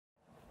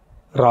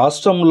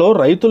రాష్ట్రంలో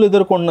రైతులు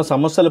ఎదుర్కొంటున్న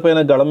సమస్యలపైన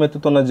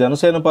గళమెత్తుతున్న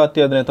జనసేన పార్టీ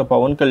అధినేత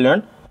పవన్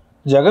కళ్యాణ్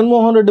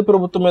జగన్మోహన్ రెడ్డి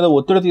ప్రభుత్వం మీద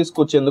ఒత్తిడి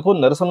తీసుకొచ్చేందుకు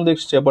నిరసన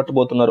దీక్ష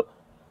చేపట్టబోతున్నారు.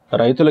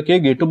 రైతులకి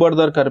గిట్టుబాటు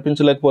ధర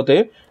కల్పించలేకపోతే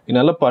ఈ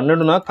నెల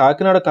 12న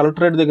కాకినాడ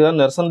కలెక్టరేట్ దగ్గర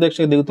నిరసన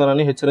దీక్షకు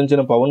దిగుతానని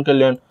హెచ్చరించిన పవన్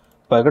కళ్యాణ్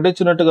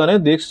ప్రకటించినట్టుగానే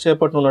దీక్ష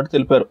చేపట్టనున్నట్టు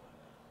తెలిపారు.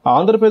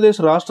 ఆంధ్రప్రదేశ్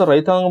రాష్ట్ర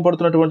రైతాంగం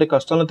పడుతున్నటువంటి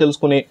కష్టాలను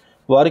తెలుసుకుని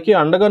వారికి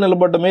అండగా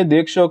నిలబడమే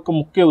దీక్ష యొక్క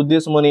ముఖ్య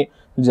ఉద్దేశమని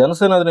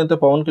జనసేన అధినేత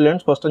పవన్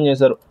కళ్యాణ్ స్పష్టం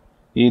చేశారు.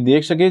 ఈ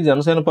దీక్షకి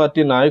జనసేన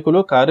పార్టీ నాయకులు,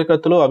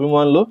 కార్యకర్తలు,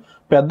 అభిమానులు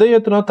పెద్ద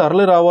ఎత్తున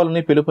తరలి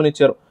రావాలని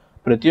పిలుపునిచ్చారు.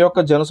 ప్రతి ఒక్క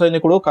జన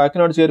సైనికుడు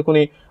కాకినాడ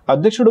చేరుకుని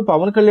అధ్యక్షుడు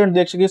పవన్ కళ్యాణ్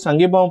దీక్షకి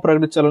సంఘీభావం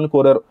ప్రకటించాలని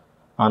కోరారు.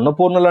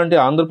 అన్నపూర్ణ లాంటి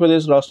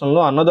ఆంధ్రప్రదేశ్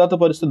రాష్ట్రంలో అన్నదాత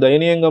పరిస్థితి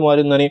దయనీయంగా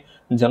మారిందని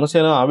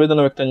జనసేన ఆవేదన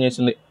వ్యక్తం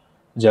చేసింది.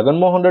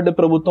 జగన్మోహన్ రెడ్డి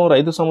ప్రభుత్వం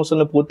రైతు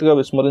సమస్యలను పూర్తిగా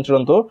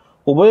విస్మరించడంతో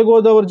ఉభయ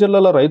గోదావరి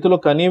జిల్లాల రైతులు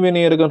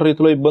కనీవిని ఎరగని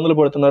రీతిలో ఇబ్బందులు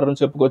పడుతున్నారని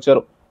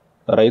చెప్పుకొచ్చారు.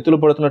 రైతులు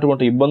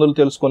పడుతున్నటువంటి ఇబ్బందులు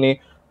తెలుసుకుని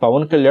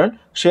పవన్ కళ్యాణ్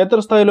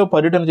క్షేత్రస్థాయిలో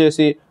పర్యటన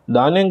చేసి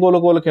ధాన్యం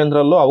కొనుగోలు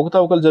కేంద్రాల్లో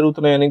అవకతవకలు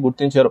జరుగుతున్నాయని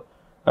గుర్తించారు.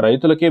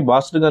 రైతులకి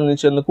బాస్టర్గా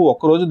నిలిచేందుకు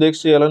ఒక్కరోజు దీక్ష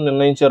చేయాలని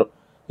నిర్ణయించారు.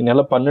 ఈ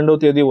నెల 12వ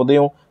తేదీ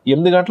ఉదయం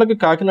 8 గంటలకి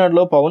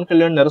కాకినాడలో పవన్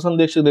కళ్యాణ్ నిరసన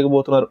దీక్షకు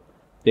దిగబోతున్నారు.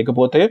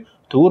 ఇకపోతే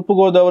తూర్పు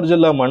గోదావరి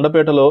జిల్లా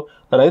మండపేటలో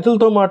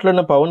రైతులతో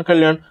మాట్లాడిన పవన్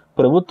కళ్యాణ్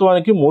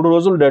ప్రభుత్వానికి 3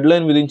 రోజులు డెడ్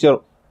లైన్ విధించారు.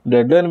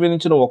 డెడ్ లైన్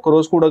విధించిన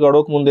ఒక్కరోజు కూడా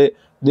గడవక ముందే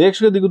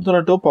దీక్షకు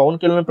దిగుతున్నట్టు పవన్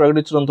కళ్యాణ్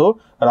ప్రకటించడంతో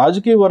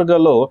రాజకీయ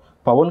వర్గాల్లో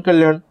పవన్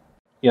కళ్యాణ్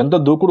ఎంత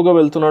దూకుడుగా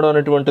వెళ్తున్నాడో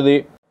అనేటువంటిది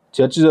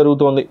చర్చ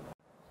జరుగుతోంది.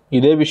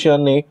 ఇదే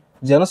విషయాన్ని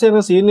జనసేన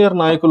సీనియర్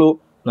నాయకులు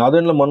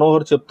నాదెండ్ల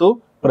మనోహర్ చెప్తూ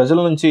ప్రజల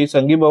నుంచి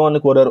సంఘీభావాన్ని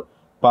కోరారు.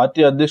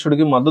 పార్టీ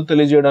అధ్యక్షుడికి మద్దతు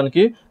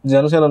తెలియజేయడానికి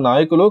జనసేన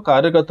నాయకులు,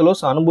 కార్యకర్తలు,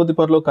 సానుభూతి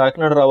పరులు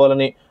కాకినాడ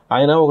రావాలని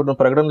ఆయన ఒక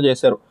ప్రకటన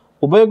చేశారు.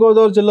 ఉభయ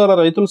గోదావరి జిల్లాల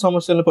రైతుల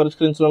సమస్యలను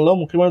పరిష్కరించడంలో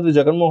ముఖ్యమంత్రి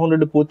జగన్మోహన్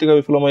రెడ్డి పూర్తిగా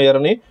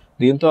విఫలమయ్యారని,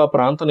 దీంతో ఆ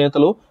ప్రాంత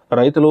నేతలు,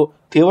 రైతులు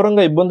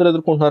తీవ్రంగా ఇబ్బందులు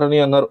ఎదుర్కొంటున్నారని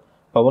అన్నారు.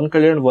 పవన్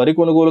కళ్యాణ్ వరి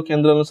కొనుగోలు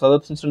కేంద్రాలను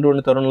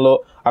సందర్శించినటువంటి తరుణంలో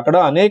అక్కడ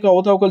అనేక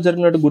అవకతవకలు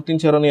జరిగినట్టు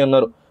గుర్తించారని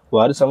అన్నారు.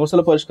 వారి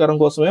సమస్యల పరిష్కారం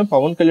కోసమే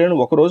పవన్ కళ్యాణ్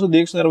ఒకరోజు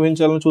దీక్ష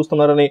నిర్వహించాలని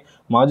చూస్తున్నారని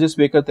మాజీ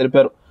స్పీకర్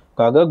తెలిపారు.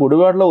 కాగా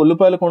గుడివాడలో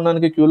ఉల్లిపాయలు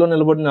కొనడానికి క్యూలో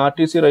నిలబడిన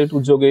ఆర్టీసీ రైతు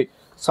ఉద్యోగి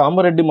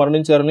సాంబరెడ్డి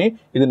మరణించారని,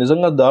 ఇది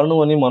నిజంగా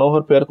దారుణమని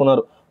మనోహర్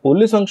పేర్కొన్నారు.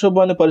 ఉల్లి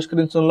సంక్షోభాన్ని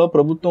పరిష్కరించడంలో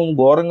ప్రభుత్వం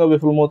ఘోరంగా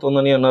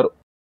విఫలమవుతోందని అన్నారు.